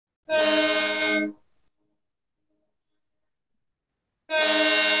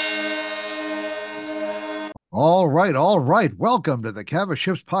All right, all right. Welcome to the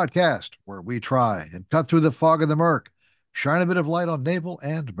CavasShips Podcast, where we try and cut through the fog of the murk, shine a bit of light on naval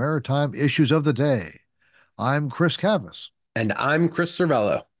and maritime issues of the day. I'm Chris Cavas. And I'm Chris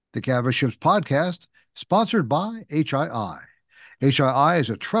Servello. The CavasShips Podcast, sponsored by HII. HII is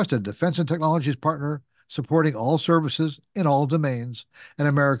a trusted defense and technologies partner supporting all services in all domains and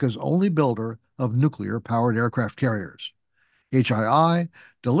America's only builder of nuclear-powered aircraft carriers. HII,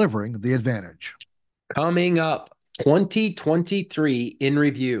 delivering the advantage. Coming up, 2023 in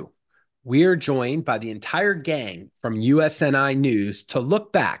review. We are joined by the entire gang from USNI News to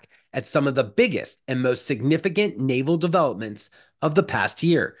look back at some of the biggest and most significant naval developments of the past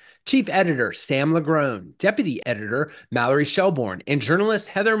year. Chief Editor Sam LaGrone, Deputy Editor Mallory Shelbourne, and journalist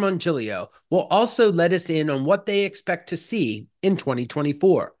Heather Mongilio will also let us in on what they expect to see in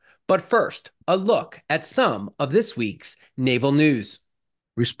 2024. But first, a look at some of this week's naval news.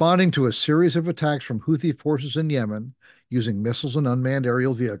 Responding to a series of attacks from Houthi forces in Yemen using missiles and unmanned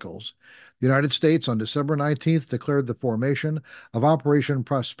aerial vehicles, the United States on December 19th declared the formation of Operation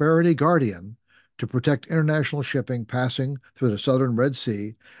Prosperity Guardian to protect international shipping passing through the southern Red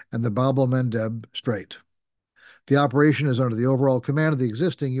Sea and the Bab el-Mandeb Strait. The operation is under the overall command of the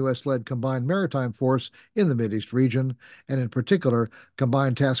existing U.S.-led Combined Maritime Force in the Mideast region, and in particular,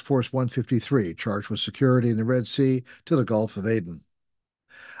 Combined Task Force 153, charged with security in the Red Sea to the Gulf of Aden.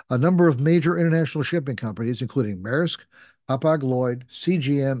 A number of major international shipping companies, including Maersk, Hapag-Lloyd,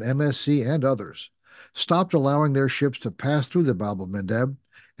 CGM, MSC, and others, stopped allowing their ships to pass through the Bab el-Mandeb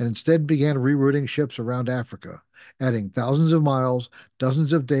and instead began rerouting ships around Africa, adding thousands of miles,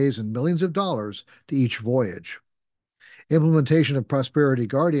 dozens of days, and millions of dollars to each voyage. Implementation of Prosperity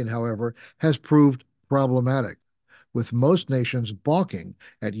Guardian, however, has proved problematic, with most nations balking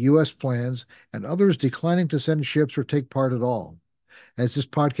at U.S. plans and others declining to send ships or take part at all. As this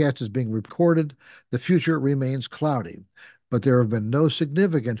podcast is being recorded, the future remains cloudy, but there have been no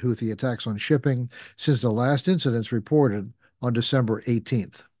significant Houthi attacks on shipping since the last incidents reported on December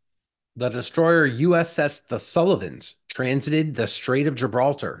 18th. The destroyer USS The Sullivans transited the Strait of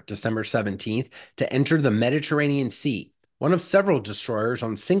Gibraltar December 17th to enter the Mediterranean Sea, one of several destroyers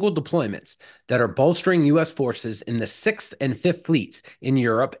on single deployments that are bolstering U.S. forces in the 6th and 5th Fleets in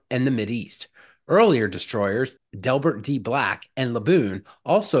Europe and the Mideast. Earlier destroyers, Delbert D. Black and Laboon,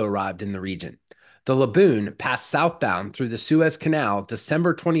 also arrived in the region. The Laboon passed southbound through the Suez Canal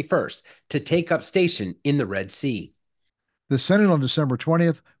December 21st to take up station in the Red Sea. The Senate on December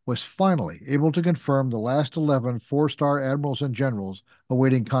 20th was finally able to confirm the last 11 four-star admirals and generals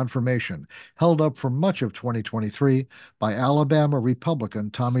awaiting confirmation, held up for much of 2023 by Alabama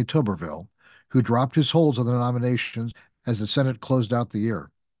Republican Tommy Tuberville, who dropped his holds on the nominations as the Senate closed out the year.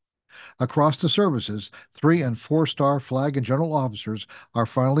 Across the services, 3- and 4-star flag and general officers are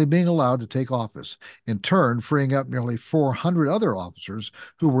finally being allowed to take office, in turn freeing up nearly 400 other officers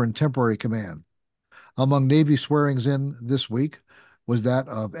who were in temporary command. Among Navy swearings in this week was that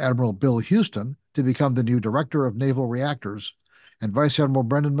of Admiral Bill Houston to become the new Director of Naval Reactors and Vice Admiral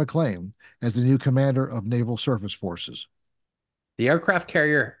Brendan McLean as the new Commander of Naval Surface Forces. The aircraft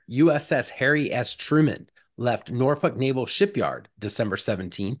carrier USS Harry S. Truman left Norfolk Naval Shipyard December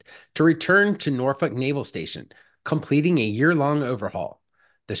 17th to return to Norfolk Naval Station, completing a year-long overhaul.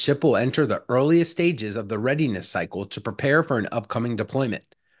 The ship will enter the earliest stages of the readiness cycle to prepare for an upcoming deployment.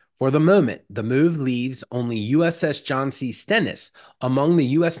 For the moment, the move leaves only USS John C. Stennis among the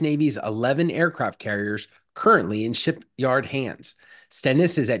U.S. Navy's 11 aircraft carriers currently in shipyard hands.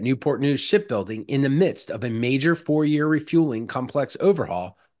 Stennis is at Newport News Shipbuilding in the midst of a major 4-year refueling complex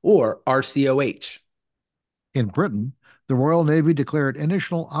overhaul, or RCOH. In Britain, the Royal Navy declared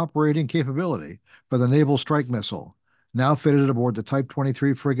initial operating capability for the Naval Strike Missile, now fitted aboard the Type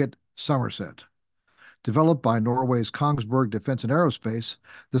 23 frigate Somerset. Developed by Norway's Kongsberg Defence and Aerospace,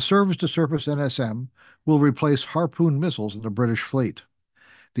 the surface-to-surface NSM will replace Harpoon missiles in the British fleet.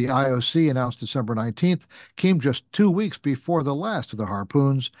 The IOC, announced December 19th, came just 2 weeks before the last of the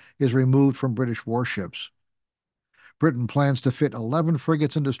Harpoons is removed from British warships. Britain plans to fit 11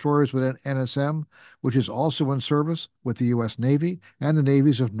 frigates and destroyers with an NSM, which is also in service with the U.S. Navy and the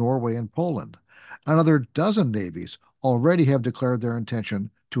navies of Norway and Poland. Another dozen navies already have declared their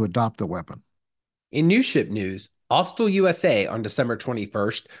intention to adopt the weapon. In new ship news, Austal USA on December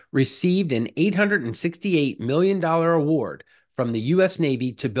 21st received an $868 million award from the U.S.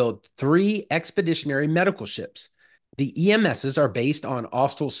 Navy to build 3 expeditionary medical ships. The EMSs are based on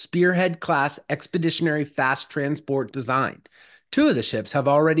Austal's Spearhead-class expeditionary fast transport design. 2 of the ships have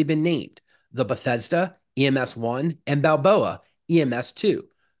already been named, the Bethesda, EMS-1, and Balboa, EMS-2.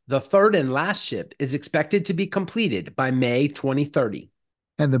 The third and last ship is expected to be completed by May 2030.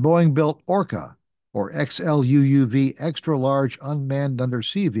 And the Boeing-built Orca, or XLUUV Extra Large Unmanned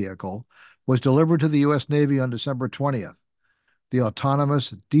Undersea Vehicle, was delivered to the U.S. Navy on December 20th. The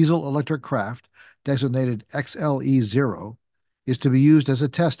autonomous diesel-electric craft, designated XLE-0, is to be used as a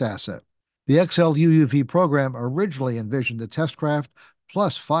test asset. The XLUUV program originally envisioned the test craft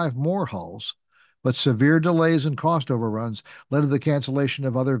plus 5 more hulls, but severe delays and cost overruns led to the cancellation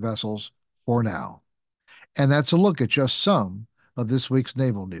of other vessels for now. And that's a look at just some of this week's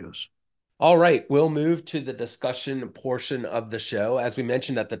naval news. All right, we'll move to the discussion portion of the show. As we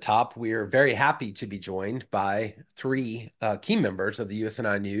mentioned at the top, we are very happy to be joined by three key members of the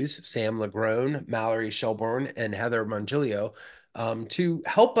USNI News, Sam LaGrone, Mallory Shelbourne, and Heather Mongilio, to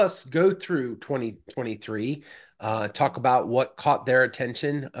help us go through 2023, talk about what caught their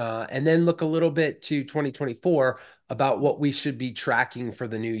attention, and then look a little bit to 2024 about what we should be tracking for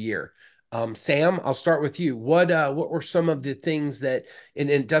the new year. Sam, I'll start with you. What were some of the things that, and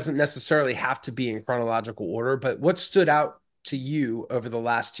it doesn't necessarily have to be in chronological order, but what stood out to you over the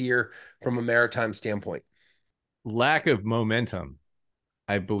last year from a maritime standpoint? Lack of momentum,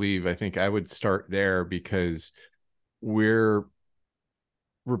 I believe. I think I would start there because we're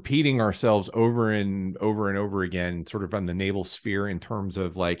repeating ourselves over and over and over again, sort of on the naval sphere in terms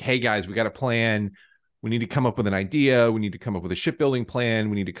of like, hey guys, we got a plan. We need to come up with an idea. We need to come up with a shipbuilding plan.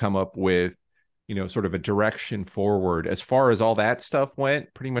 We need to come up with, sort of a direction forward. As far as all that stuff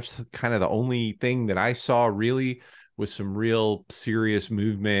went, pretty much kind of the only thing that I saw really was some real serious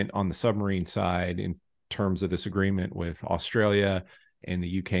movement on the submarine side in terms of this agreement with Australia and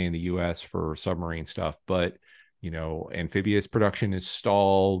the UK and the US for submarine stuff. But, amphibious production is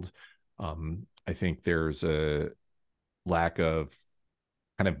stalled. I think there's a lack of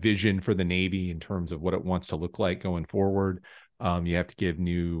kind of vision for the Navy in terms of what it wants to look like going forward. You have to give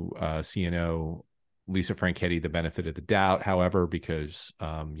new CNO Lisa Franchetti the benefit of the doubt, however, because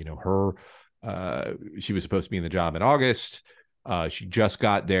she was supposed to be in the job in August. She just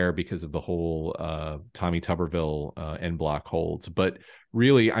got there because of the whole Tommy Tuberville en bloc holds. But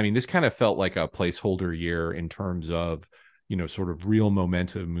really, I mean, this kind of felt like a placeholder year in terms of sort of real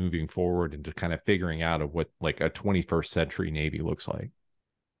momentum moving forward into kind of figuring out of what like a 21st century Navy looks like.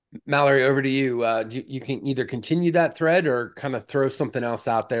 Mallory, over to you. You can either continue that thread or kind of throw something else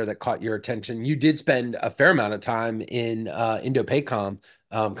out there that caught your attention. You did spend a fair amount of time in Indo-PACOM,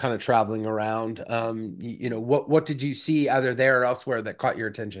 kind of traveling around. What did you see either there or elsewhere that caught your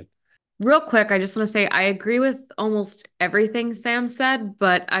attention? Real quick, I just want to say I agree with almost everything Sam said,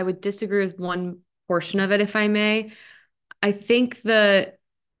 but I would disagree with one portion of it, if I may. I think I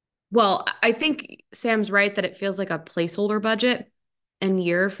think Sam's right that it feels like a placeholder budget and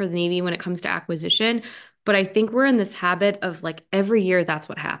year for the Navy when it comes to acquisition. But I think we're in this habit of like every year, that's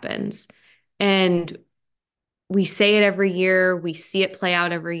what happens. And we say it every year, we see it play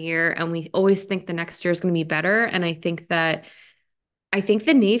out every year, and we always think the next year is going to be better. And I think the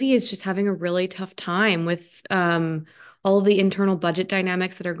Navy is just having a really tough time with all of the internal budget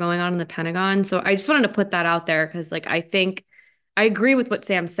dynamics that are going on in the Pentagon. So I just wanted to put that out there because like I think I agree with what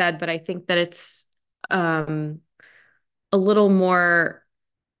Sam said, but I think that it's a little more,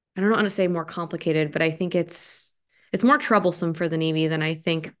 I don't want to say more complicated, but I think it's more troublesome for the Navy than I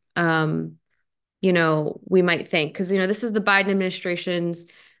think we might think. Because this is the Biden administration's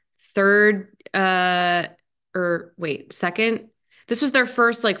second. This was their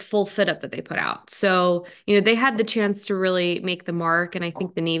first like full fit up that they put out. So, they had the chance to really make the mark. And I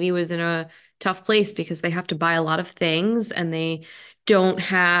think the Navy was in a tough place because they have to buy a lot of things and they don't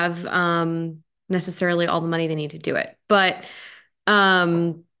have necessarily all the money they need to do it. But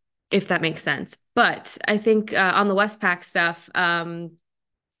if that makes sense. But I think on the Westpac stuff,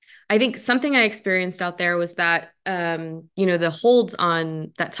 I think something I experienced out there was that, the holds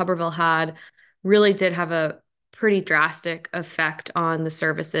on that Tuberville had really did have a pretty drastic effect on the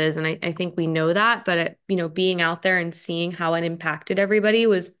services. And I think we know that, but being out there and seeing how it impacted everybody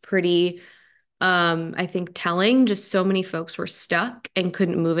was pretty, I think telling. Just so many folks were stuck and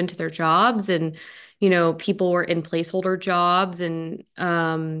couldn't move into their jobs. And, people were in placeholder jobs. And,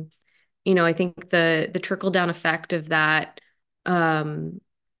 I think the trickle down effect of that,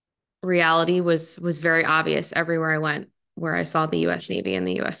 reality was very obvious everywhere I went, where I saw the U.S. Navy and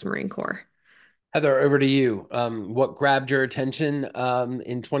the U.S. Marine Corps. Heather, over to you. What grabbed your attention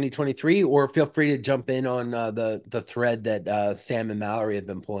in 2023, or feel free to jump in on the thread that Sam and Mallory have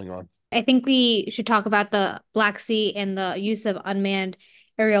been pulling on. I think we should talk about the Black Sea and the use of unmanned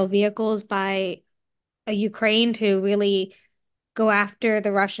aerial vehicles by Ukraine to really go after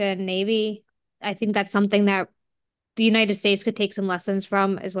the Russian Navy. I think that's something that the United States could take some lessons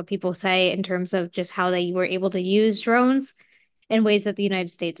from, is what people say, in terms of just how they were able to use drones in ways that the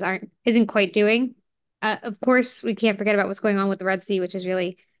United States isn't quite doing. Of course, we can't forget about what's going on with the Red Sea, which has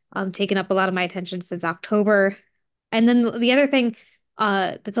really taken up a lot of my attention since October. And then the other thing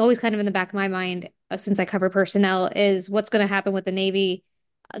that's always kind of in the back of my mind, since I cover personnel, is what's going to happen with the Navy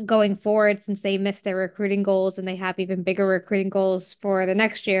going forward, since they missed their recruiting goals and they have even bigger recruiting goals for the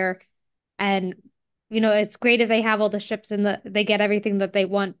next year. And it's great if they have all the ships and they get everything that they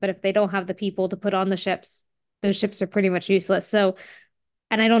want, but if they don't have the people to put on the ships, those ships are pretty much useless. So,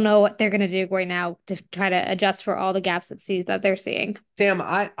 and I don't know what they're going to do right now to try to adjust for all the gaps at seas that they're seeing. Sam,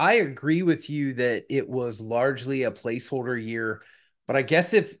 I agree with you that it was largely a placeholder year, but I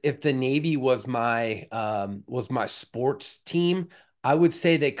guess if the Navy was my sports team, I would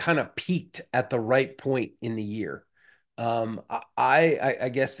say they kind of peaked at the right point in the year.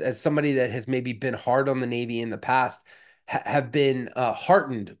 I guess as somebody that has maybe been hard on the Navy in the past, have been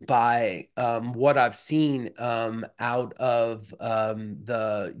heartened by what I've seen out of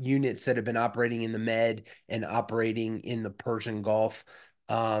the units that have been operating in the Med and operating in the Persian Gulf.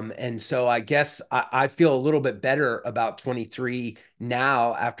 And so I guess I feel a little bit better about 23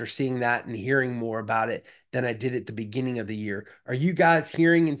 now after seeing that and hearing more about it than I did at the beginning of the year. Are you guys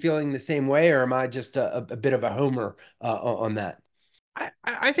hearing and feeling the same way, or am I just a bit of a homer on that?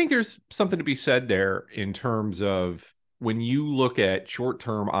 I think there's something to be said there in terms of when you look at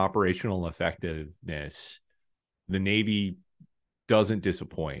short-term operational effectiveness, the Navy doesn't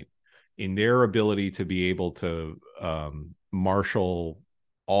disappoint in their ability to be able to marshal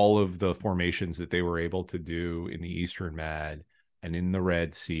all of the formations that they were able to do in the Eastern Med and in the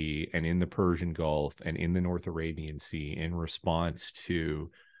Red Sea and in the Persian Gulf and in the North Arabian Sea in response to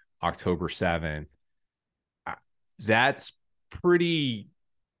October 7th. That's pretty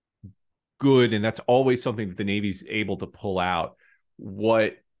good, and that's always something that the Navy's able to pull out.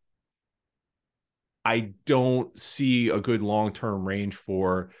 What I don't see a good long-term range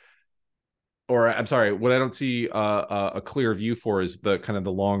for, or I'm sorry, what I don't see a clear view for is the kind of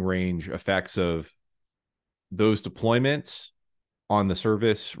the long-range effects of those deployments on the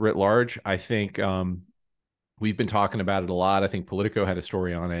service writ large. I think we've been talking about it a lot. I think Politico had a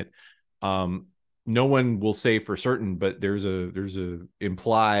story on it. No one will say for certain, but there's a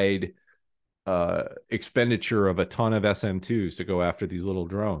implied expenditure of a ton of SM2s to go after these little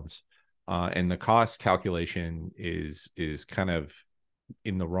drones. And the cost calculation is kind of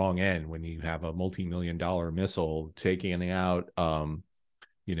in the wrong end when you have a multi-million-dollar missile taking out, a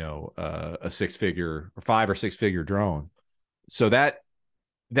 6-figure or 5 or 6-figure drone. So that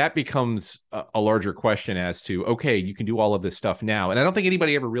becomes a larger question as to, okay, you can do all of this stuff now. And I don't think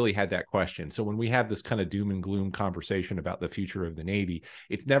anybody ever really had that question. So when we have this kind of doom and gloom conversation about the future of the Navy,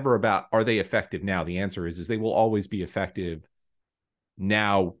 it's never about, are they effective now? The answer is they will always be effective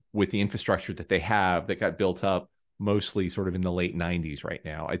now with the infrastructure that they have that got built up mostly sort of in the late 90s right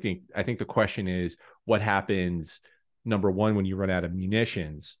now. I think the question is, what happens, number one, when you run out of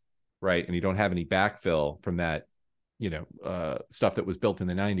munitions, right? And you don't have any backfill from that, stuff that was built in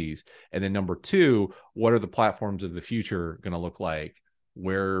the 90s. And then number two, what are the platforms of the future going to look like?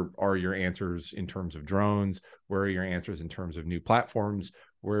 Where are your answers in terms of drones? Where are your answers in terms of new platforms?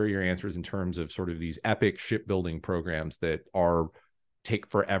 Where are your answers in terms of sort of these epic shipbuilding programs that take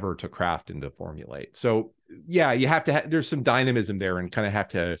forever to craft and to formulate? So yeah, you have to there's some dynamism there, and kind of have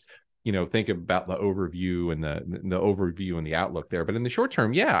to, think about the overview and the overview and the outlook there. But in the short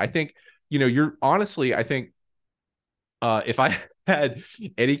term, yeah, I think, I think if I had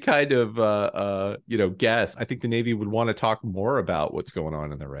any kind of guess, I think the Navy would want to talk more about what's going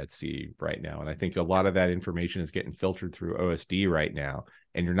on in the Red Sea right now. And I think a lot of that information is getting filtered through OSD right now,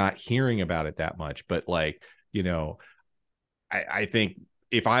 and you're not hearing about it that much. But I think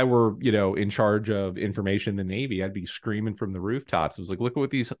if I were, in charge of information in the Navy, I'd be screaming from the rooftops. It was like, look at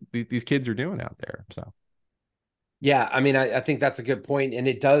what these kids are doing out there. So. Yeah, I mean, I think that's a good point. And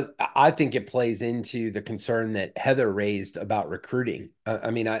I think it plays into the concern that Heather raised about recruiting.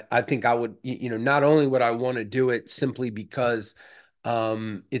 I think I would, not only would I want to do it simply because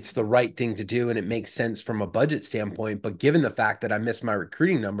it's the right thing to do and it makes sense from a budget standpoint, but given the fact that I missed my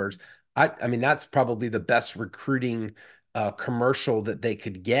recruiting numbers, I mean, that's probably the best recruiting commercial that they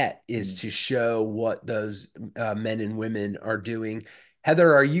could get, is to show what those men and women are doing.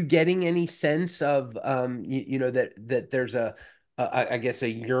 Heather, are you getting any sense of, that there's I guess, a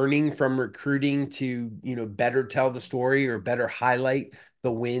yearning from recruiting to, better tell the story or better highlight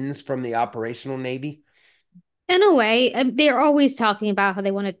the wins from the operational Navy? In a way, they're always talking about how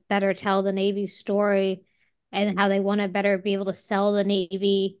they want to better tell the Navy's story and how they want to better be able to sell the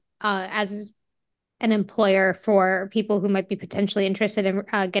Navy as an employer for people who might be potentially interested in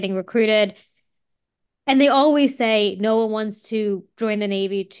getting recruited. And they always say no one wants to join the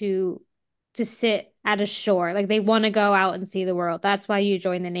Navy to sit at a shore. Like they want to go out and see the world. That's why you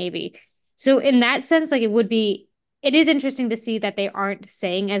join the Navy. So in that sense, like it is interesting to see that they aren't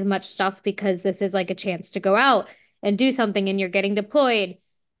saying as much stuff because this is like a chance to go out and do something and you're getting deployed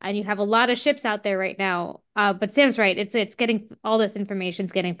and you have a lot of ships out there right now. But Sam's right. It's getting all this information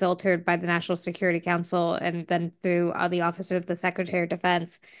is getting filtered by the National Security Council and then through the Office of the Secretary of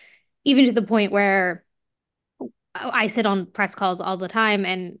Defense, even to the point where I sit on press calls all the time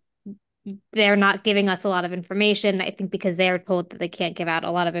and they're not giving us a lot of information. I think because they're told that they can't give out a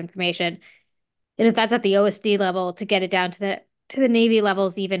lot of information. And if that's at the OSD level, to get it down to the Navy level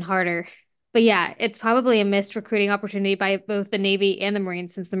is even harder. But yeah, it's probably a missed recruiting opportunity by both the Navy and the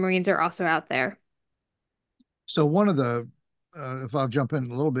Marines, since the Marines are also out there. So one of the, if I'll jump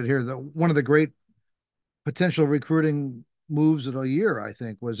in a little bit here, one of the great potential recruiting moves of the year, I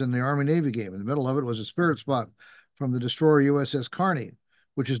think, was in the Army-Navy game. In the middle of it was a spirit spot from the destroyer USS Carney,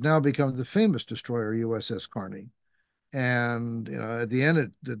 which has now become the famous destroyer USS Carney. And at the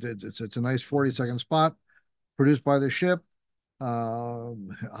end, it's a nice 40-second spot produced by the ship.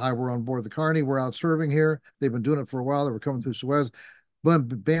 Hi, we're on board the Carney. We're out serving here. They've been doing it for a while. They were coming through Suez. Boom,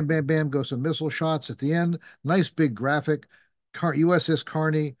 bam, bam, bam, go some missile shots at the end. Nice big graphic. USS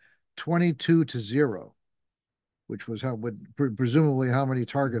Carney 22-0, which was presumably how many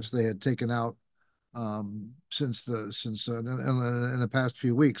targets they had taken out since in the past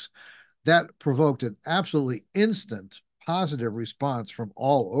few weeks. That provoked an absolutely instant positive response from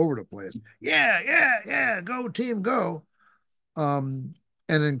all over the place. Yeah, go team, go. And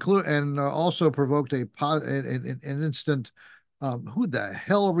also provoked an instant. Who the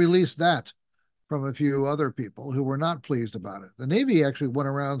hell released that? From a few other people who were not pleased about it. The Navy actually went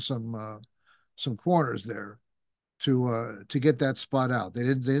around some corners there to get that spot out. They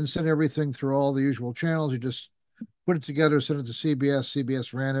didn't send everything through all the usual channels. You just put it together, sent it to CBS.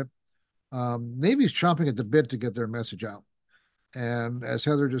 CBS ran it. Navy's chomping at the bit to get their message out. And as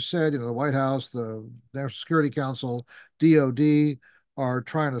Heather just said, the White House, the National Security Council, DOD are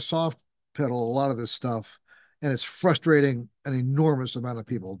trying to soft pedal a lot of this stuff. And it's frustrating an enormous amount of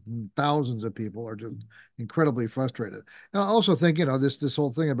people. Thousands of people are just incredibly frustrated. And I also think, this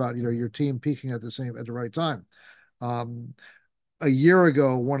whole thing about, your team peaking at the right time. A year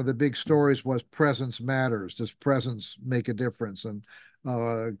ago, one of the big stories was presence matters. Does presence make a difference? And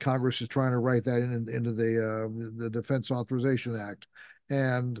Congress is trying to write that into the Defense Authorization Act,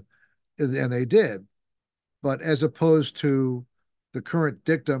 and they did. But as opposed to the current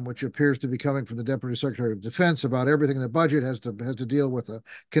dictum, which appears to be coming from the Deputy Secretary of Defense about everything in the budget has to deal with a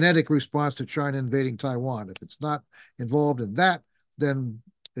kinetic response to China invading Taiwan. If it's not involved in that, then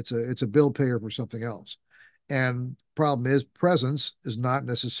it's a bill payer for something else. And problem is, presence is not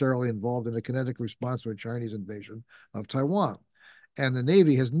necessarily involved in a kinetic response to a Chinese invasion of Taiwan. And the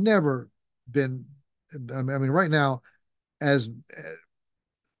Navy has never been, I mean, right now, as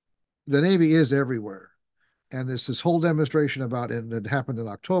the Navy is everywhere. And this whole demonstration about it, it happened in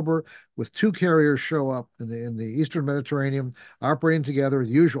October with 2 carriers show up in the Eastern Mediterranean operating together,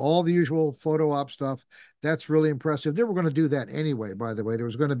 all the usual photo op stuff. That's really impressive. They were going to do that anyway, by the way. There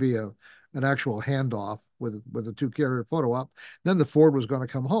was going to be an actual handoff with a 2 carrier photo op. Then the Ford was going to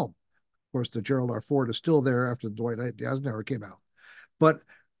come home. Of course, the Gerald R. Ford is still there after Dwight Eisenhower came out. But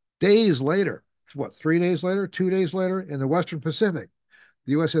days later, 3 days later, 2 days later, in the Western Pacific,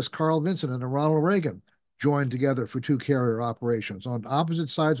 the USS Carl Vinson and the Ronald Reagan joined together for 2 carrier operations on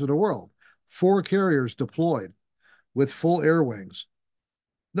opposite sides of the world. 4 carriers deployed with full air wings.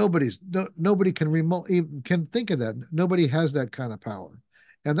 Nobody can think of that. Nobody has that kind of power.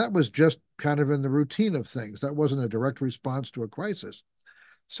 And that was just kind of in the routine of things. That wasn't a direct response to a crisis.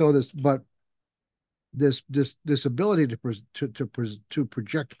 So this ability to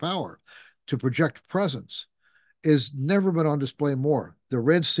project power, to project presence, is never been on display more. The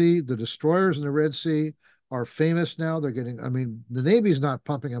Red Sea, the destroyers in the Red Sea are famous now. They're getting, the Navy's not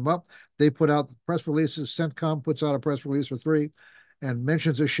pumping them up. They put out press releases. CENTCOM puts out a press release for 3 and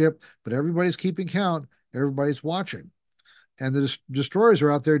mentions a ship, but everybody's keeping count. Everybody's watching. And the destroyers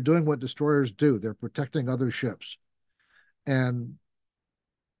are out there doing what destroyers do. They're protecting other ships. And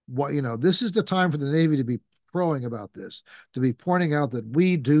this is the time for the Navy to be crowing about this, to be pointing out that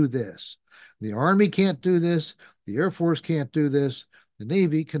we do this. The Army can't do this. The Air Force can't do this. The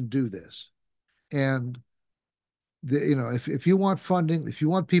Navy can do this. And if you want funding, if you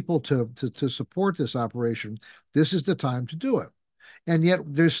want people to support this operation, this is the time to do it. And yet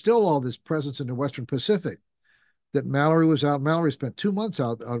there's still all this presence in the Western Pacific. that Mallory was out. Mallory spent 2 months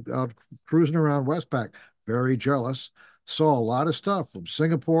out cruising around Westpac, very jealous. Saw a lot of stuff from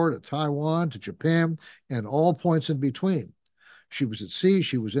Singapore to Taiwan to Japan and all points in between. She was at sea,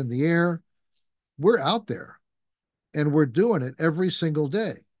 she was in the air. We're out there and we're doing it every single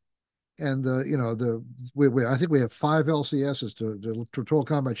day. And I think we have 5 LCSs to patrol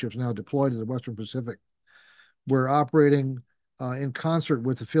combat ships now deployed to the Western Pacific. We're operating in concert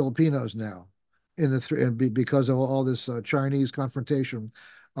with the Filipinos now, because of all this Chinese confrontation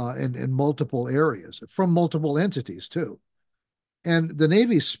in multiple areas from multiple entities too. And the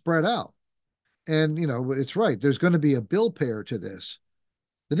Navy's spread out. And it's right. There's going to be a bill payer to this.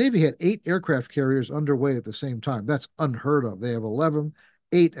 The Navy had 8 aircraft carriers underway at the same time. That's unheard of. They have 11.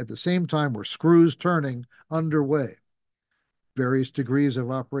 8 at the same time were screws turning underway. Various degrees of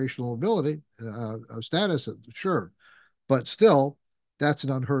operational ability, status, sure. But still, that's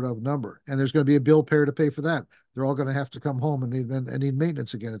an unheard of number. And there's going to be a bill payer to pay for that. They're all going to have to come home and need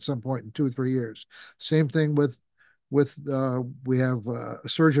maintenance again at some point in 2 or 3 years. Same thing with we have a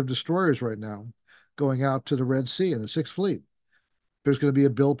surge of destroyers right now going out to the Red Sea in the Sixth Fleet. There's going to be a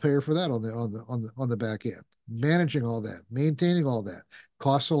bill payer for that on the back end. Managing all that, maintaining all that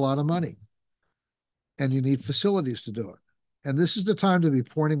costs a lot of money, and you need facilities to do it. And this is the time to be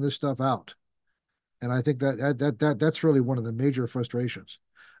pointing this stuff out. And I think that's really one of the major frustrations.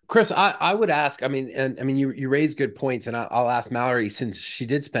 Chris, I would ask, you raise good points, and I'll ask Mallory, since she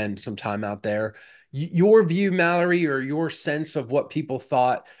did spend some time out there, your view, Mallory, or your sense of what people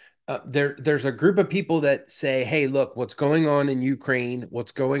thought. There's a group of people that say, hey, look, what's going on in Ukraine,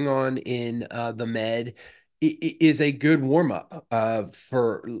 what's going on in the Med is a good warm-up,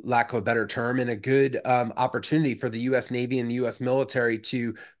 for lack of a better term, and a good opportunity for the U.S. Navy and the U.S. military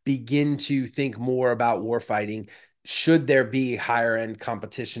to begin to think more about warfighting should there be higher-end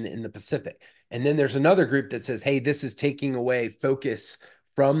competition in the Pacific. And then there's another group that says, hey, this is taking away focus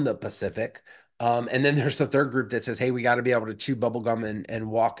from the Pacific. And then there's the third group that says, hey, we got to be able to chew bubblegum and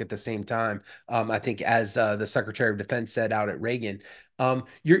walk at the same time. I think, as the Secretary of Defense said out at Reagan.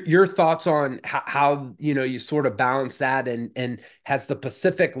 Your thoughts on how you sort of balance that, and has the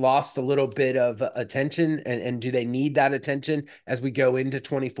Pacific lost a little bit of attention, and do they need that attention as we go into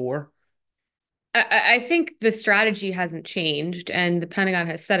 24? I think the strategy hasn't changed, and the Pentagon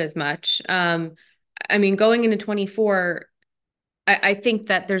has said as much. Going into 24, I think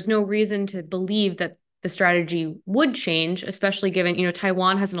that there's no reason to believe that the strategy would change, especially given,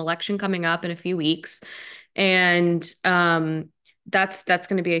 Taiwan has an election coming up in a few weeks. And that's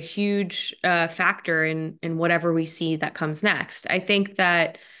going to be a huge factor in whatever we see that comes next. I think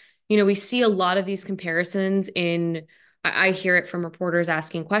that, we see a lot of these comparisons I hear it from reporters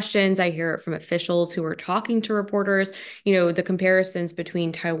asking questions. I hear it from officials who are talking to reporters. The comparisons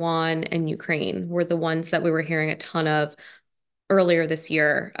between Taiwan and Ukraine were the ones that we were hearing a ton of earlier this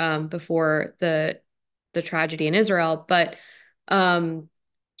year, before the tragedy in Israel. But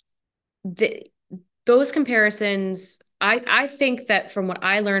those comparisons, I think that from what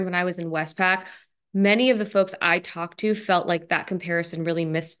I learned when I was in Westpac, many of the folks I talked to felt like that comparison really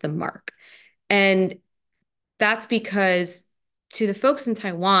missed the mark. And that's because, to the folks in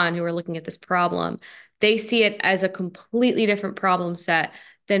Taiwan who are looking at this problem, they see it as a completely different problem set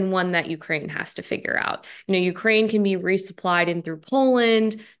than one that Ukraine has to figure out. Ukraine can be resupplied in through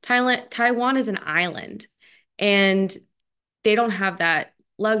Poland. Taiwan is an island, and they don't have that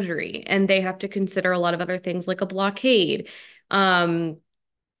luxury, and they have to consider a lot of other things like a blockade. The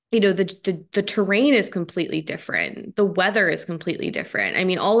terrain is completely different. The weather is completely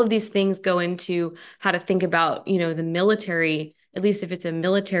different. All of these things go into how to think about, the military, at least if it's a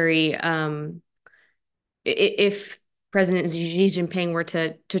military, if President Xi Jinping were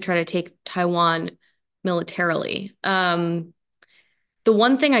to try to take Taiwan militarily. The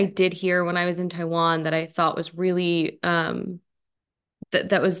one thing I did hear when I was in Taiwan that I thought was really that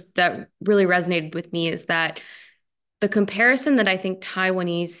really resonated with me is that the comparison that I think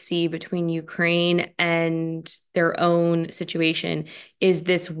Taiwanese see between Ukraine and their own situation is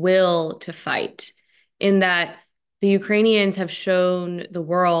this will to fight, in that the Ukrainians have shown the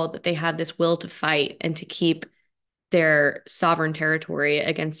world that they have this will to fight and to keep their sovereign territory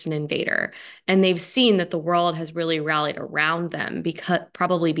against an invader. And they've seen that the world has really rallied around them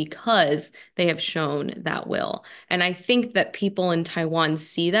probably because they have shown that will. And I think that people in Taiwan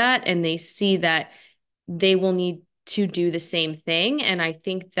see that, and they see that they will need to do the same thing. And I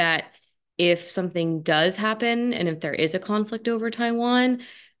think that if something does happen, and if there is a conflict over Taiwan,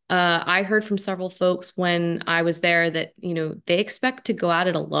 I heard from several folks when I was there that, they expect to go at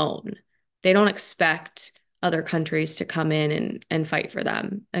it alone. They don't expect other countries to come in and fight for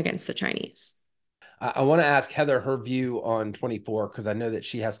them against the Chinese. I want to ask Heather her view on 24 because I know that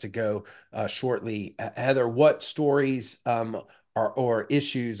she has to go shortly. Heather, what stories or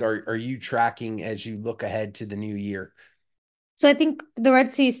issues are you tracking as you look ahead to the new year? So I think the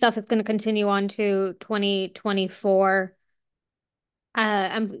Red Sea stuff is going to continue on to 2024.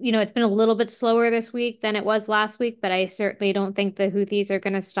 It's been a little bit slower this week than it was last week, but I certainly don't think the Houthis are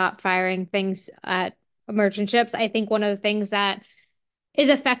going to stop firing things at merchant ships. I think one of the things that is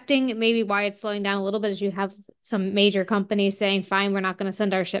affecting maybe why it's slowing down a little bit is you have some major companies saying, fine, we're not going to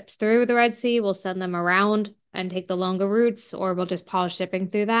send our ships through the Red Sea. We'll send them around and take the longer routes, or we'll just pause shipping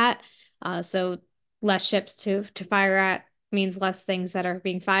through that. So less ships to fire at means less things that are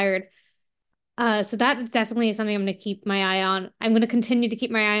being fired. So that is definitely something I'm going to keep my eye on. I'm going to continue to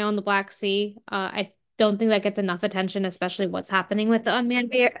keep my eye on the Black Sea. I don't think that gets enough attention, especially what's happening with the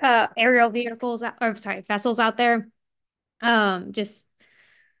unmanned aerial vessels out there. Just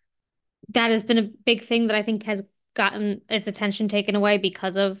that has been a big thing that I think has gotten its attention taken away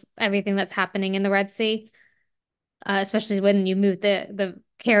because of everything that's happening in the Red Sea, especially when you move the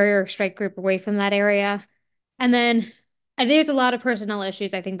carrier strike group away from that area. And then there's a lot of personnel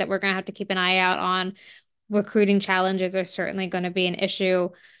issues I think that we're going to have to keep an eye out on. Recruiting challenges are certainly going to be an issue.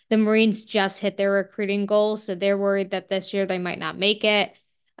 The Marines just hit their recruiting goals, so they're worried that this year they might not make it.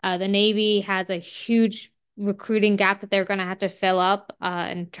 The Navy has a huge recruiting gap that they're going to have to fill up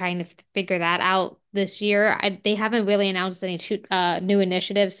and trying to figure that out this year. They haven't really announced any new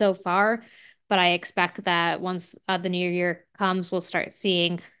initiatives so far, but I expect that once the new year comes, we'll start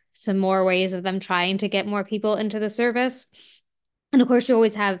seeing some more ways of them trying to get more people into the service. And of course, you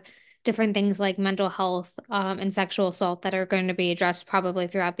always have different things like mental health and sexual assault that are going to be addressed probably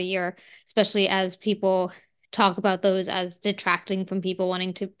throughout the year, especially as people talk about those as detracting from people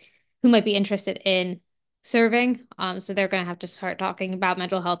who might be interested in serving. So they're going to have to start talking about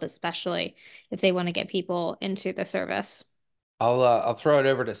mental health, especially if they want to get people into the service. I'll throw it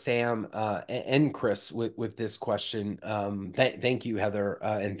over to Sam and Chris with this question. Thank you, Heather,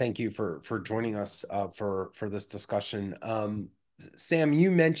 and thank you for joining us for this discussion. Sam, you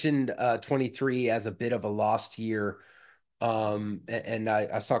mentioned 23 as a bit of a lost year, and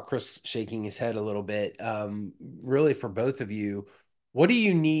I saw Chris shaking his head a little bit. Really, for both of you, what do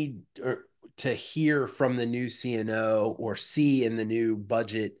you need to hear from the new CNO or see in the new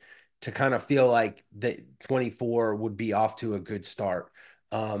budget to kind of feel like that 24 would be off to a good start?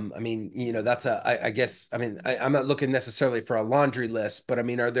 I mean, I guess, I'm not looking necessarily for a laundry list, but I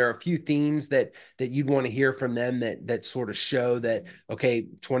mean, are there a few themes that you'd want to hear from them that sort of show that, okay,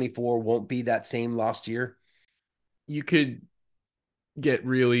 24 won't be that same lost year? You could get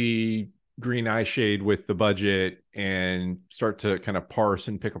really green eye shade with the budget and start to kind of parse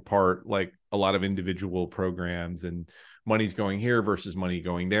and pick apart like a lot of individual programs and money's going here versus money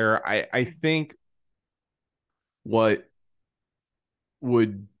going there. I think what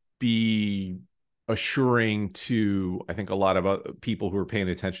would be assuring to, I think, a lot of people who are paying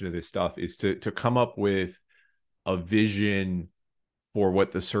attention to this stuff is to come up with a vision for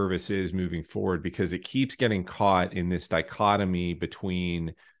what the service is moving forward, because it keeps getting caught in this dichotomy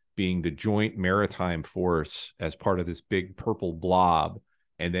between being the joint maritime force as part of this big purple blob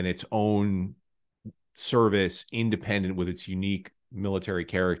and then its own service independent with its unique military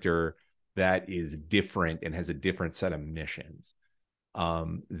character that is different and has a different set of missions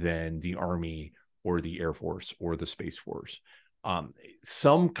than the Army or the Air Force or the Space Force.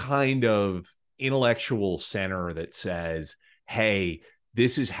 Some kind of intellectual center that says, hey,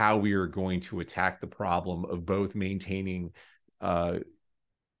 this is how we are going to attack the problem of both maintaining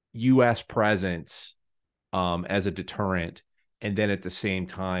U.S. presence as a deterrent, and then at the same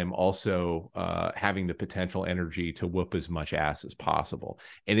time also having the potential energy to whoop as much ass as possible.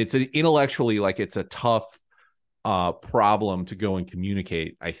 And it's intellectually, like, it's a tough problem to go and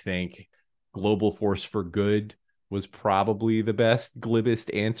communicate. I think global force for good was probably the best,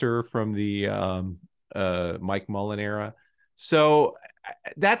 glibest answer from the Mike Mullen era. So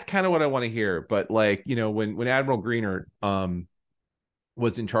that's kind of what I want to hear. But like, when Admiral Greenert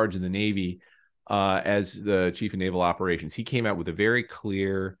was in charge of the Navy as the chief of naval operations, he came out with a very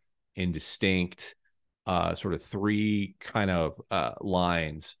clear and distinct sort of three kind of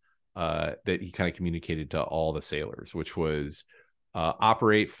lines that he kind of communicated to all the sailors, which was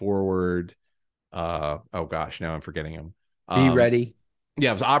operate forward. Oh gosh, now I'm forgetting him. Be ready.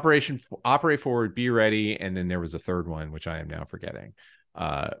 Yeah, it was operate forward, be ready, and then there was a third one which I am now forgetting.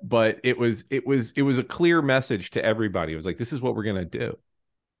 But it was a clear message to everybody. It was like, this is what we're gonna do.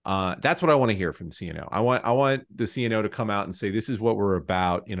 That's what I want to hear from the CNO. I want the CNO to come out and say, this is what we're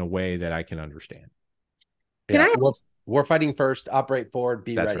about in a way that I can understand. Yeah. War fighting first, operate forward,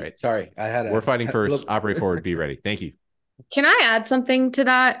 be That's ready. right. Sorry, I had We're fighting first, look. operate forward, be ready. Thank you. Can I add something to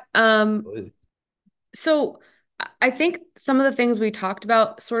that? So I think some of the things we talked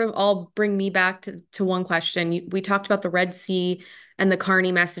about sort of all bring me back to one question. We talked about the Red Sea and the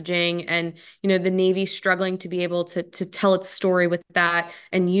Carney messaging and, the Navy struggling to be able to tell its story with that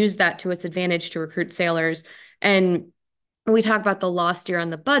and use that to its advantage to recruit sailors. And we talked about the lost year on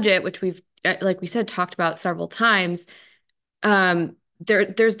the budget, which we've, like we said, talked about several times.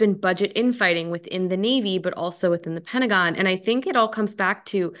 There's been budget infighting within the Navy, but also within the Pentagon. And I think it all comes back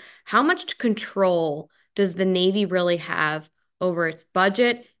to how much control does the Navy really have over its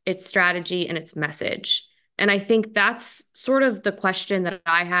budget, its strategy, and its message? And I think that's sort of the question that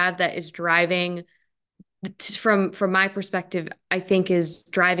I have that is driving, from my perspective, I think is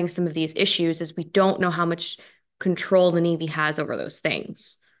driving some of these issues is we don't know how much control the Navy has over those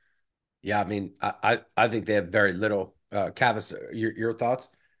things. Yeah, I mean, I think they have very little. Cavas, your thoughts?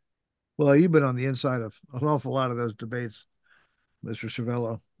 Well, you've been on the inside of an awful lot of those debates, Mr.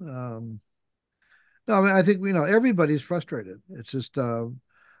 Servello. No, I mean, I think everybody's frustrated. It's just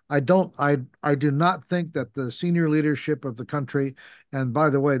I do not think that the senior leadership of the country, and by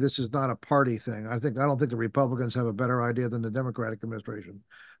the way, this is not a party thing. I don't think the Republicans have a better idea than the Democratic administration,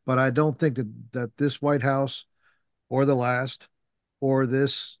 but I don't think that this White House or the last or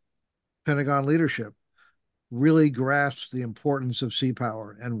this Pentagon leadership really grasps the importance of sea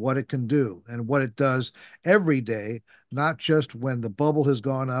power and what it can do and what it does every day, not just when the bubble has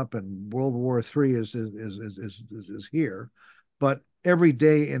gone up and World War III is here, but every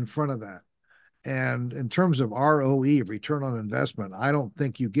day in front of that. And in terms of ROE, return on investment, I don't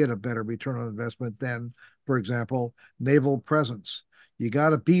think you get a better return on investment than, for example, naval presence. You got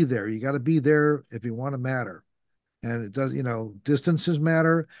to be there. You got to be there if you want to matter. And it does, distances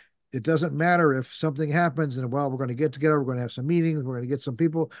matter. It doesn't matter if something happens and, well, we're going to get together, we're going to have some meetings, we're going to get some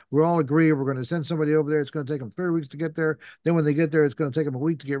people, we all agree, we're going to send somebody over there. It's going to take them 3 weeks to get there. Then when they get there, it's going to take them a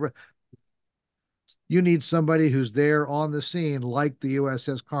week to get ready. You need somebody who's there on the scene, like the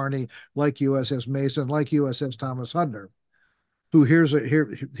USS Carney, like USS Mason, like USS Thomas Hudner, who hears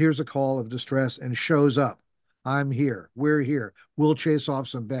a call of distress and shows up. I'm here. We're here. We'll chase off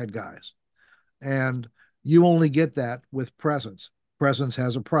some bad guys. And you only get that with presence. Presence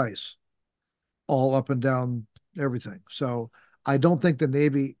has a price, all up and down everything. So I don't think the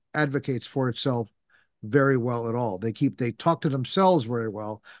Navy advocates for itself very well at all. They talk to themselves very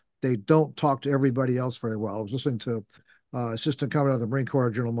well. They don't talk to everybody else very well. I was listening to Assistant Commandant of the Marine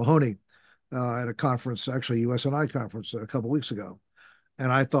Corps, General Mahoney, at a conference, actually USNI conference, a couple of weeks ago.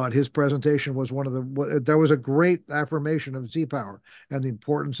 And I thought his presentation was there was a great affirmation of sea power and the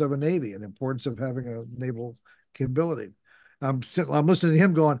importance of a Navy and the importance of having a naval capability. I'm listening to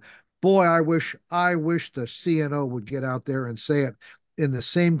him going, boy, I wish the CNO would get out there and say it in the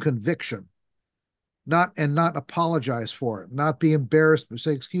same conviction, not apologize for it, not be embarrassed, but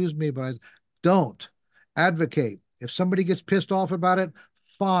say, excuse me, but I don't advocate. If somebody gets pissed off about it,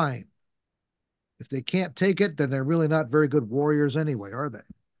 fine. If they can't take it, then they're really not very good warriors anyway, are they?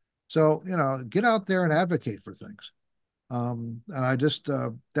 So, get out there and advocate for things. And I just,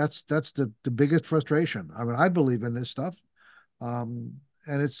 that's the biggest frustration. I mean, I believe in this stuff. And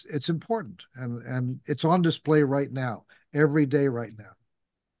it's important and it's on display right now, every day right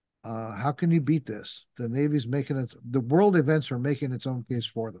now. How can you beat this? The Navy's the world events are making its own case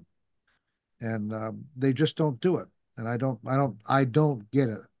for them. And they just don't do it. And I don't get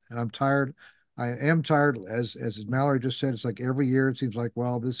it. And I'm tired. I am tired, as Mallory just said, it's like every year it seems like,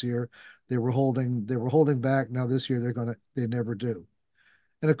 well, this year they were holding back. Now this year they never do.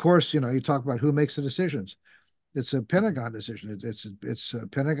 And of course, you talk about who makes the decisions. It's a Pentagon decision. It's a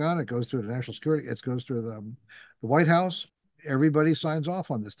Pentagon. It goes through the national security. It goes through the White House. Everybody signs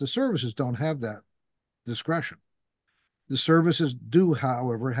off on this. The services don't have that discretion. The services do,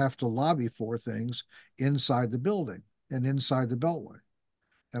 however, have to lobby for things inside the building and inside the Beltway.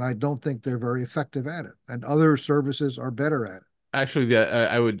 And I don't think they're very effective at it. And other services are better at it. Actually,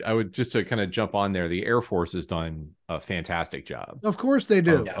 I would just to kind of jump on there. The Air Force has done a fantastic job. Of course they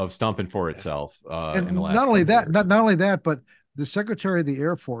do. Of stumping for itself. And in the last not only that, years. not only that, but the Secretary of the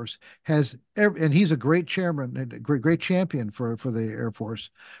Air Force and he's a great chairman and a great champion for the Air Force,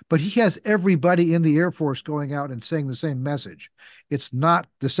 but he has everybody in the Air Force going out and saying the same message. It's not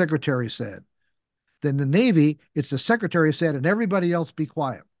the Secretary said. Then the Navy, it's the Secretary said, and everybody else be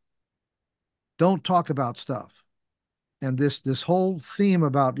quiet. Don't talk about stuff. And this whole theme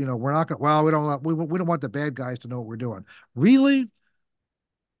about, we're not going to, well, we don't want the bad guys to know what we're doing. Really?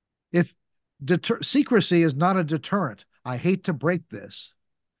 If secrecy is not a deterrent, I hate to break this,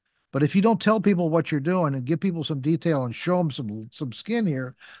 But if you don't tell people what you're doing and give people some detail and show them some skin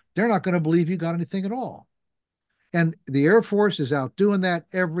here, they're not going to believe you got anything at all. And the Air Force is out doing that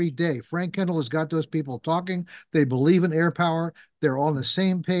every day. Frank Kendall has got those people talking. They believe in air power. They're on the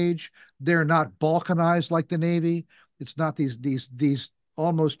same page. They're not balkanized like the Navy. It's not these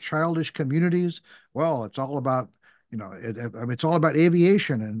almost childish communities. Well, it's all about, I mean, it's all about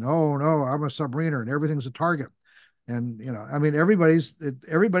aviation, and oh no, I'm a submariner and everything's a target. And I mean, everybody's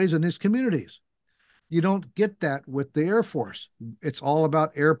in these communities. You don't get that with the Air Force. It's all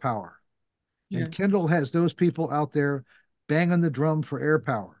about air power. Yeah. And Kendall has those people out there banging the drum for air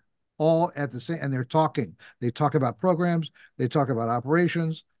power, all at the same, and they're talking. They talk about programs, they talk about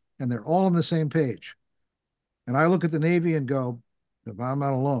operations, and they're all on the same page. And I look at the Navy and go, if I'm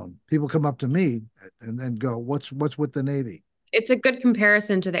not alone, people come up to me and then go, what's with the Navy? It's a good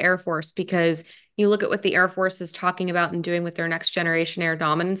comparison to the Air Force, because you look at what the Air Force is talking about and doing with their next generation air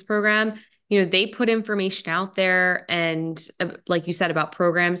dominance program. They put information out there, and like you said, about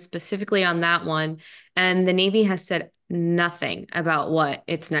programs specifically on that one. And the Navy has said nothing about what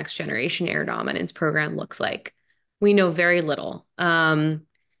its next generation air dominance program looks like. We know very little.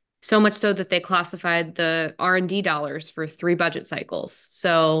 So much so that they classified the R&D dollars for 3 budget cycles.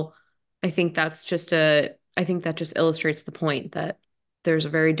 So I think that just illustrates the point that there's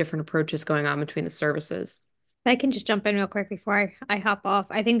very different approaches going on between the services. I can just jump in real quick before I hop off.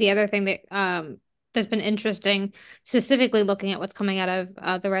 I think the other thing that that's been interesting, specifically looking at what's coming out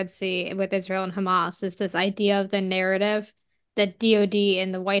of the Red Sea with Israel and Hamas, is this idea of the narrative that DOD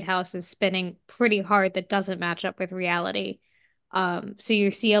and the White House is spinning pretty hard that doesn't match up with reality. So you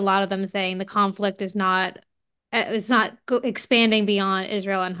see a lot of them saying the conflict is not expanding beyond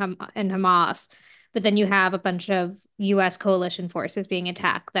Israel and Hamas. But then you have a bunch of U.S. coalition forces being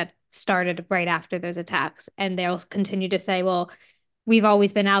attacked that started right after those attacks. And they'll continue to say, well, we've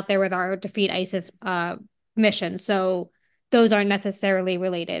always been out there with our defeat ISIS mission. So those aren't necessarily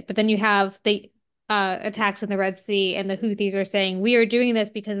related. But then you have the attacks in the Red Sea, and the Houthis are saying, we are doing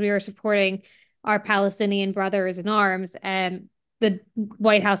this because we are supporting our Palestinian brothers in arms. And the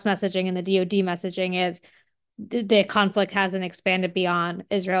White House messaging and the DOD messaging is, the conflict hasn't expanded beyond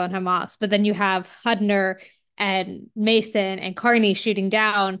Israel and Hamas. But then you have Hudner and Mason and Carney shooting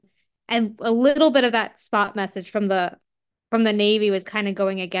down, and a little bit of that spot message from the Navy was kind of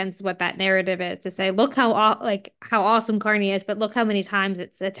going against what that narrative is, to say, look how awesome Carney is, but look how many times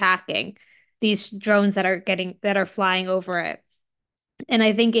it's attacking these drones that are flying over it. And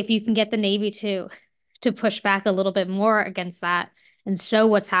I think if you can get the Navy to push back a little bit more against that and show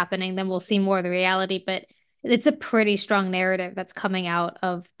what's happening, then we'll see more of the reality. But it's a pretty strong narrative that's coming out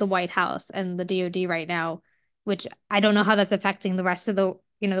of the White House and the DOD right now, which I don't know how that's affecting the rest of the,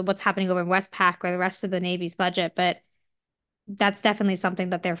 what's happening over in Westpac or the rest of the Navy's budget, but that's definitely something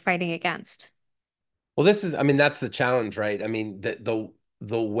that they're fighting against. Well, that's the challenge, right? I mean, the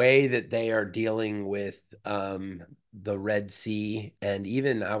way that they are dealing with the Red Sea, and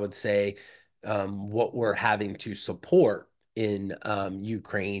even I would say what we're having to support in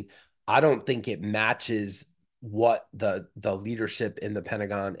Ukraine, I don't think it matches what the leadership in the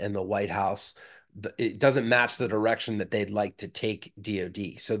Pentagon and the White House, it doesn't match the direction that they'd like to take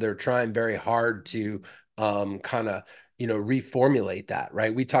DOD. So they're trying very hard to kind of, reformulate that,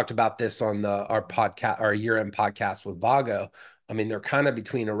 right? We talked about this on our podcast, our year-end podcast with Vago. I mean, they're kind of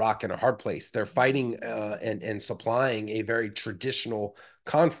between a rock and a hard place. They're fighting and supplying a very traditional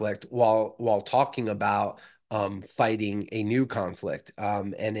conflict while talking about fighting a new conflict.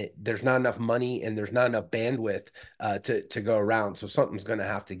 And there's not enough money and there's not enough bandwidth to go around. So something's going to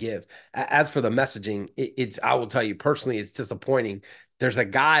have to give. As for the messaging, I will tell you personally, it's disappointing. There's a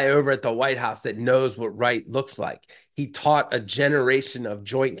guy over at the White House that knows what right looks like. He taught a generation of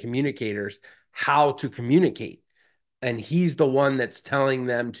joint communicators how to communicate, and he's the one that's telling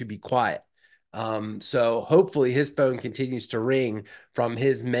them to be quiet. So hopefully his phone continues to ring from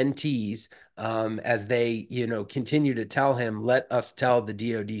his mentees as they, continue to tell him, let us tell the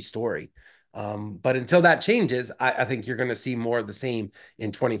DOD story. But until that changes, I think you're going to see more of the same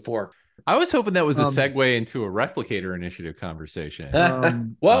in 24. I was hoping that was a segue into a replicator initiative conversation.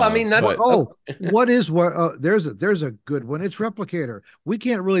 Well, I mean, that's there's a good one. It's replicator. We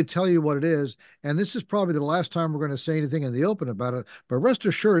can't really tell you what it is, and this is probably the last time we're going to say anything in the open about it. But rest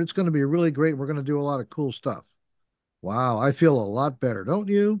assured, it's going to be really great. We're going to do a lot of cool stuff. Wow, I feel a lot better, don't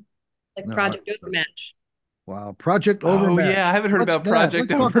you? Like Project Overmatch. Wow, Project Overmatch. Oh yeah, I haven't heard about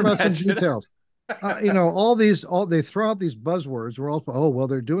Project Overmatch. Let's talk about some details. They throw out these buzzwords. We're all,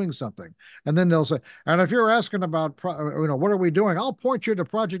 they're doing something. And then they'll say, and if you're asking about, what are we doing? I'll point you to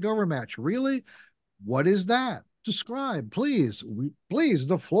Project Overmatch. Really? What is that? Describe, please. Please,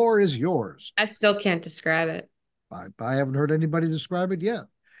 the floor is yours. I still can't describe it. I haven't heard anybody describe it yet.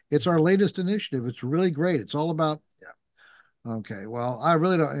 It's our latest initiative. It's really great. It's all about, yeah. Okay. Well, I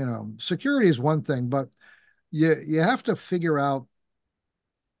really don't, security is one thing, but you have to figure out,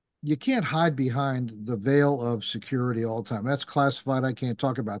 you can't hide behind the veil of security all the time. That's classified. I can't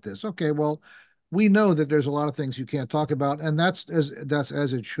talk about this. Okay. Well, we know that there's a lot of things you can't talk about, and that's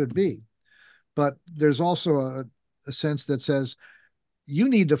as it should be. But there's also a sense that says you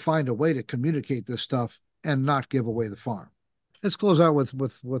need to find a way to communicate this stuff and not give away the farm. Let's close out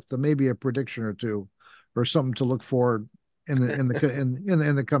with maybe a prediction or two, or something to look for in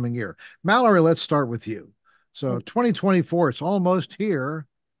the coming year. Mallory, let's start with you. So 2024, it's almost here.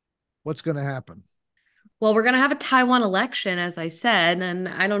 What's going to happen? Well, we're going to have a Taiwan election, as I said, and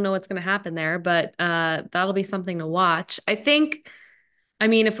I don't know what's going to happen there, but that'll be something to watch. I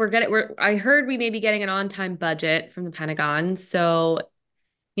mean, if I heard we may be getting an on-time budget from the Pentagon. So,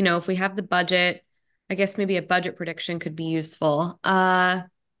 if we have the budget, I guess maybe a budget prediction could be useful. I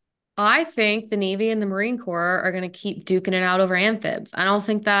think the Navy and the Marine Corps are going to keep duking it out over amphibs. I don't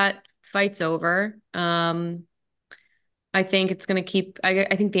think that fight's over. I think it's going to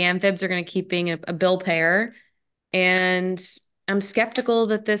I think the amphibs are going to keep being a bill payer. And I'm skeptical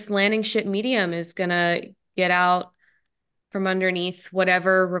that this landing ship medium is going to get out from underneath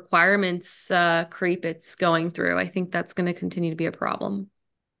whatever requirements creep it's going through. I think that's going to continue to be a problem.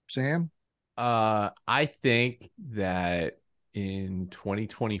 Sam? I think that in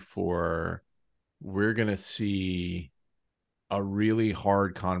 2024, we're going to see a really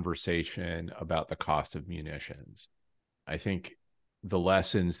hard conversation about the cost of munitions. I think the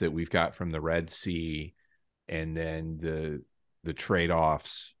lessons that we've got from the Red Sea, and then the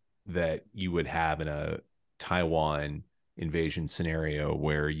trade-offs that you would have in a Taiwan invasion scenario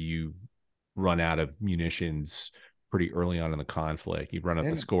where you run out of munitions pretty early on in the conflict. You run up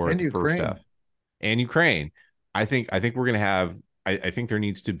the score at the first stuff. And Ukraine. I think we're going to have, I think there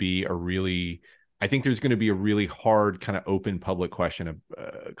needs to be I think there's going to be a really hard kind of open public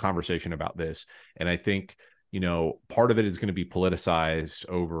conversation about this. And I think, part of it is going to be politicized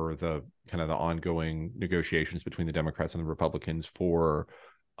over the kind of the ongoing negotiations between the Democrats and the Republicans for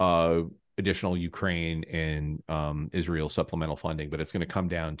additional Ukraine and Israel supplemental funding. But it's going to come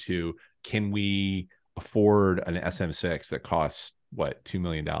down to, can we afford an SM-6 that costs what, $2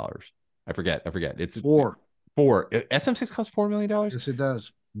 million? I forget. It's four. SM-6 costs $4 million. Yes, it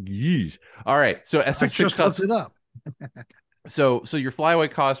does. Yeesh. All right. So SM-6 costs it up. so your flyaway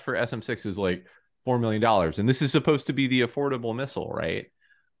cost for SM-6 is like $4 million, and this is supposed to be the affordable missile, right?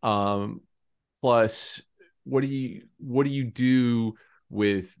 Plus, what do you do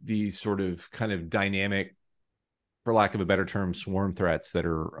with these sort of kind of dynamic, for lack of a better term, swarm threats that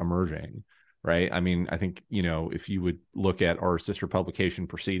are emerging, right? I mean, I think, if you would look at our sister publication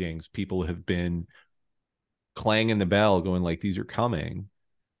Proceedings, people have been clanging the bell going like, these are coming.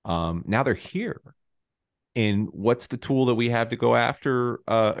 Now they're here. And what's the tool that we have to go after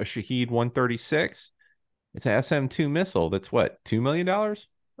a Shahed 136? It's an SM-2 missile. That's what, $2 million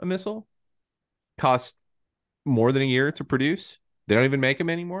a missile? Costs more than a year to produce. They don't even make them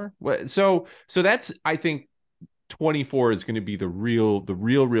anymore. So that's, I think, 24 is going to be the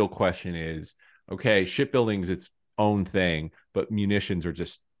real question is, okay, shipbuilding is its own thing, but munitions are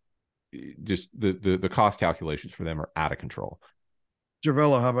just the cost calculations for them are out of control.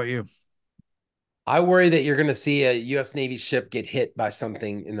 Servello, how about you? I worry that you're going to see a U.S. Navy ship get hit by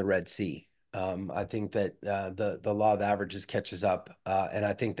something in the Red Sea. I think that the law of averages catches up, and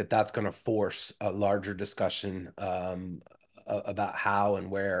I think that that's going to force a larger discussion about how and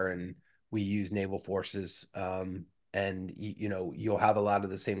where and we use naval forces. And you'll have a lot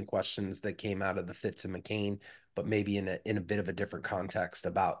of the same questions that came out of the Fitz and McCain, but maybe in a bit of a different context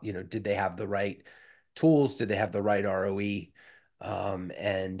about, did they have the right tools? Did they have the right ROE?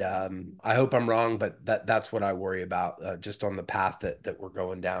 I hope I'm wrong, but that's what I worry about, just on the path that we're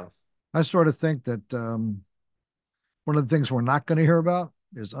going down. I sort of think that one of the things we're not going to hear about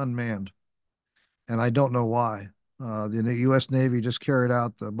is unmanned, and I don't know why. The U.S. Navy just carried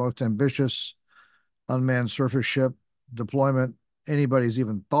out the most ambitious unmanned surface ship deployment anybody's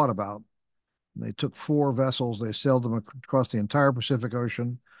even thought about. They took 4 vessels, they sailed them across the entire Pacific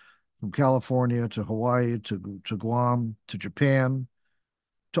Ocean, from California to Hawaii to Guam to Japan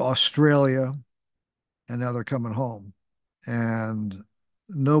to Australia, and now they're coming home. And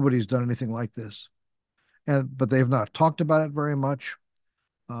nobody's done anything like this. But they've not talked about it very much.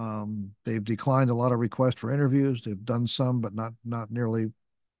 They've declined a lot of requests for interviews. They've done some, but not nearly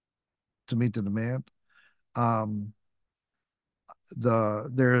to meet the demand.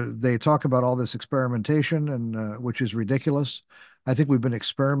 They talk about all this experimentation and which is ridiculous. I think we've been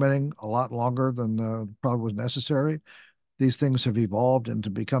experimenting a lot longer than probably was necessary. These things have evolved into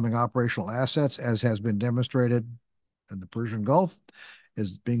becoming operational assets, as has been demonstrated in the Persian Gulf,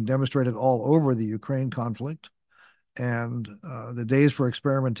 is being demonstrated all over the Ukraine conflict. And the days for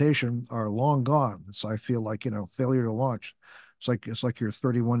experimentation are long gone. I feel like, failure to launch. It's like your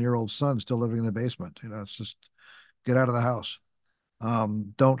 31-year-old son still living in the basement. It's just get out of the house.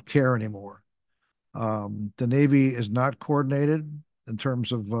 Don't care anymore. The Navy is not coordinated in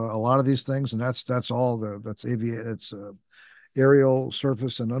terms of a lot of these things, and that's aerial,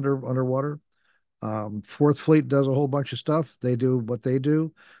 surface, and underwater. Fourth Fleet does a whole bunch of stuff. They do what they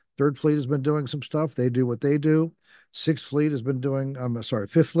do. Third Fleet has been doing some stuff. They do what they do. Sixth Fleet has been doing.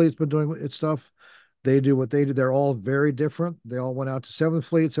 Fifth Fleet's been doing its stuff. They do what they do. They're all very different. They all went out to Seventh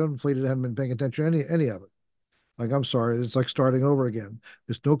Fleet. Seventh Fleet hadn't been paying attention to any of it. Like, I'm sorry, it's like starting over again.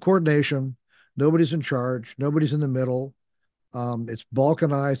 There's no coordination. Nobody's in charge. Nobody's in the middle. It's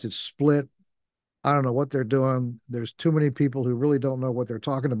balkanized. It's split. I don't know what they're doing. There's too many people who really don't know what they're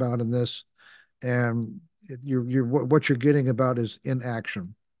talking about in this, and what you're getting about is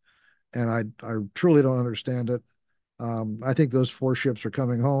inaction, and I truly don't understand it. I think those 4 ships are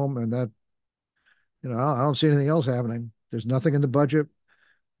coming home, and that I don't see anything else happening. There's nothing in the budget.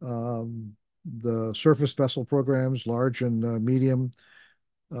 The surface vessel programs, large and medium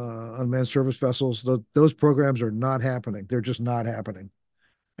unmanned surface vessels, those programs are not happening. They're just not happening.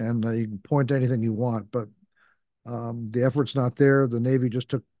 And you can point to anything you want, but the effort's not there. The Navy just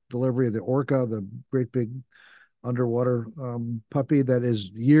took delivery of the Orca, the great big underwater puppy that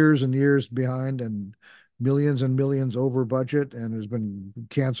is years and years behind and millions over budget, and has been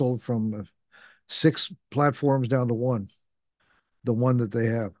canceled from 6 platforms down to 1, the one that they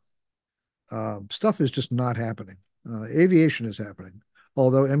have. Stuff is just not happening. Aviation is happening.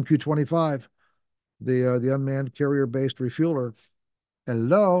 Although MQ-25, the unmanned carrier-based refueler,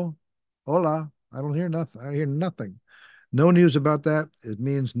 hello, hola, I don't hear nothing. I hear nothing. No news about that. It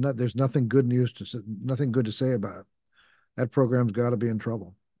means there's nothing good to say about it. That program's got to be in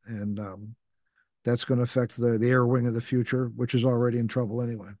trouble, and that's going to affect the air wing of the future, which is already in trouble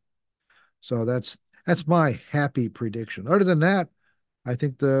anyway. So that's my happy prediction. Other than that, I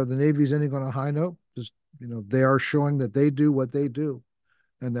think the Navy's ending on a high note. Just they are showing that they do what they do,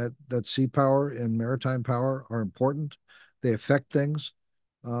 and that sea power and maritime power are important. They affect things.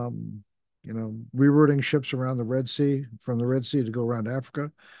 Rerouting ships around the Red Sea, from the Red Sea to go around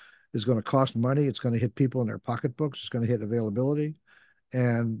Africa, is going to cost money. It's going to hit people in their pocketbooks. It's going to hit availability.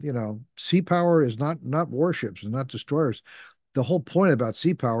 And sea power is not warships and not destroyers. The whole point about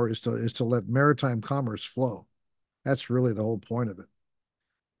sea power is to let maritime commerce flow. That's really the whole point of it.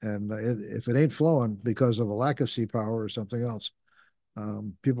 And if it ain't flowing because of a lack of sea power or something else,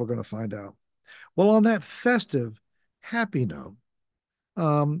 people are going to find out. Well, on that festive, happy note,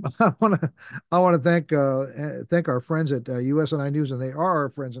 I want to thank our friends at USNI News, and they are our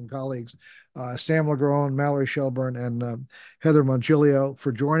friends and colleagues, Sam LaGrone, Mallory Shelbourne, and Heather Mongilio,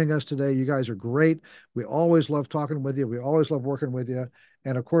 for joining us today. You guys are great. We always love talking with you. We always love working with you.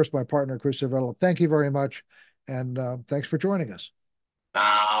 And of course, my partner, Chris Servello. Thank you very much. And thanks for joining us.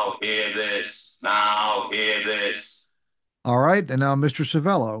 Now hear this. Now hear this. All right. And now Mr.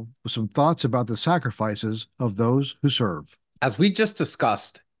 Servello with some thoughts about the sacrifices of those who serve. As we just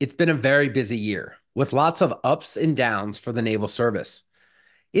discussed, it's been a very busy year with lots of ups and downs for the naval service.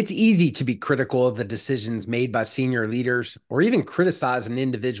 It's easy to be critical of the decisions made by senior leaders or even criticize an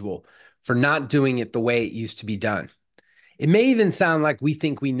individual for not doing it the way it used to be done. It may even sound like we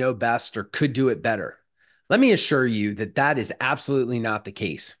think we know best or could do it better. Let me assure you that that is absolutely not the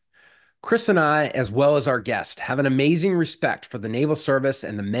case. Chris and I, as well as our guest, have an amazing respect for the naval service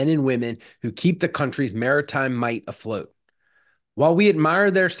and the men and women who keep the country's maritime might afloat. While we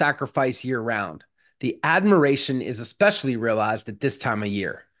admire their sacrifice year-round, the admiration is especially realized at this time of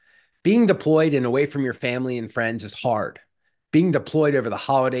year. Being deployed and away from your family and friends is hard. Being deployed over the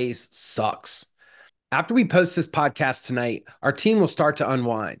holidays sucks. After we post this podcast tonight, our team will start to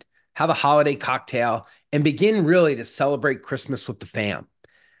unwind, have a holiday cocktail, and begin really to celebrate Christmas with the fam.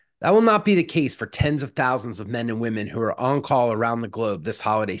 That will not be the case for tens of thousands of men and women who are on call around the globe this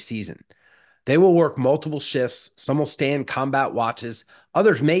holiday season. They will work multiple shifts, some will stay in combat watches,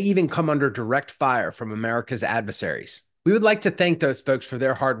 others may even come under direct fire from America's adversaries. We would like to thank those folks for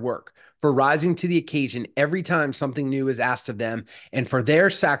their hard work, for rising to the occasion every time something new is asked of them, and for their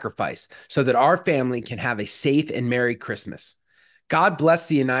sacrifice so that our family can have a safe and Merry Christmas. God bless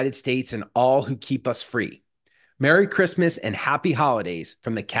the United States and all who keep us free. Merry Christmas and Happy Holidays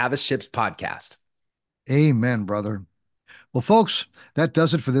from the CavasShips Podcast. Amen, brother. Well, folks, that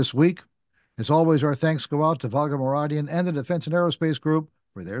does it for this week. As always, our thanks go out to Vaga Moradian and the Defense and Aerospace Group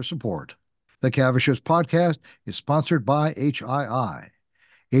for their support. The CavasShips Podcast is sponsored by HII.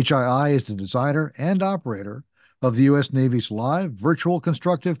 HII is the designer and operator of the U.S. Navy's live virtual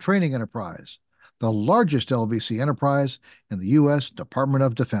constructive training enterprise, the largest LVC enterprise in the U.S. Department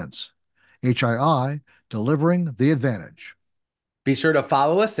of Defense. HII, delivering the advantage. Be sure to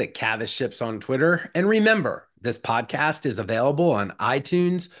follow us at CavasShips on Twitter. And remember, this podcast is available on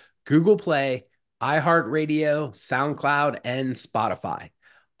iTunes, Google Play, iHeartRadio, SoundCloud, and Spotify.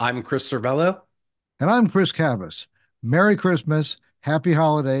 I'm Chris Servello. And I'm Chris Cavas. Merry Christmas, happy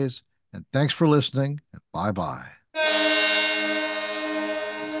holidays, and thanks for listening, and bye-bye.